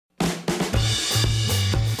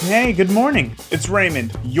Hey, good morning. It's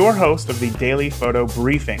Raymond, your host of the Daily Photo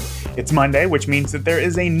Briefing. It's Monday, which means that there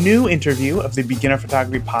is a new interview of the Beginner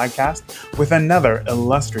Photography Podcast with another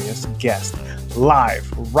illustrious guest,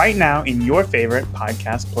 live right now in your favorite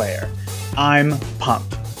podcast player. I'm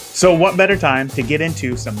pumped. So what better time to get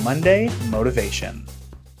into some Monday motivation?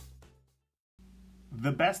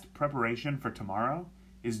 The best preparation for tomorrow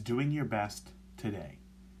is doing your best today.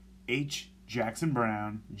 H. Jackson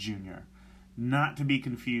Brown, Jr., not to be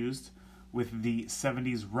confused with the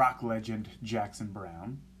 70s rock legend Jackson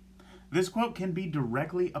Browne. This quote can be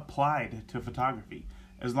directly applied to photography.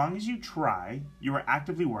 As long as you try, you are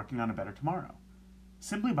actively working on a better tomorrow.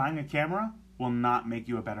 Simply buying a camera will not make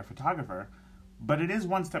you a better photographer, but it is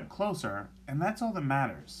one step closer, and that's all that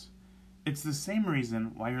matters. It's the same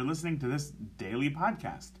reason why you're listening to this daily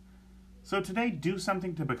podcast. So today, do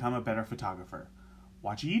something to become a better photographer.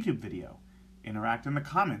 Watch a YouTube video. Interact in the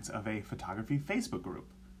comments of a photography Facebook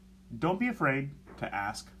group. Don't be afraid to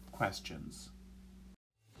ask questions.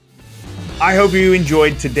 I hope you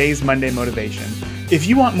enjoyed today's Monday motivation. If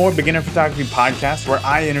you want more beginner photography podcasts where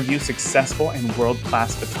I interview successful and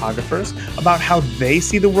world-class photographers about how they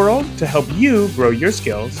see the world to help you grow your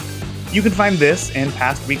skills, you can find this and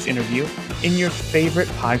past week's interview in your favorite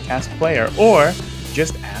podcast player, or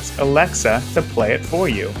just ask Alexa to play it for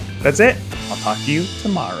you. That's it. I'll talk to you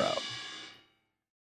tomorrow.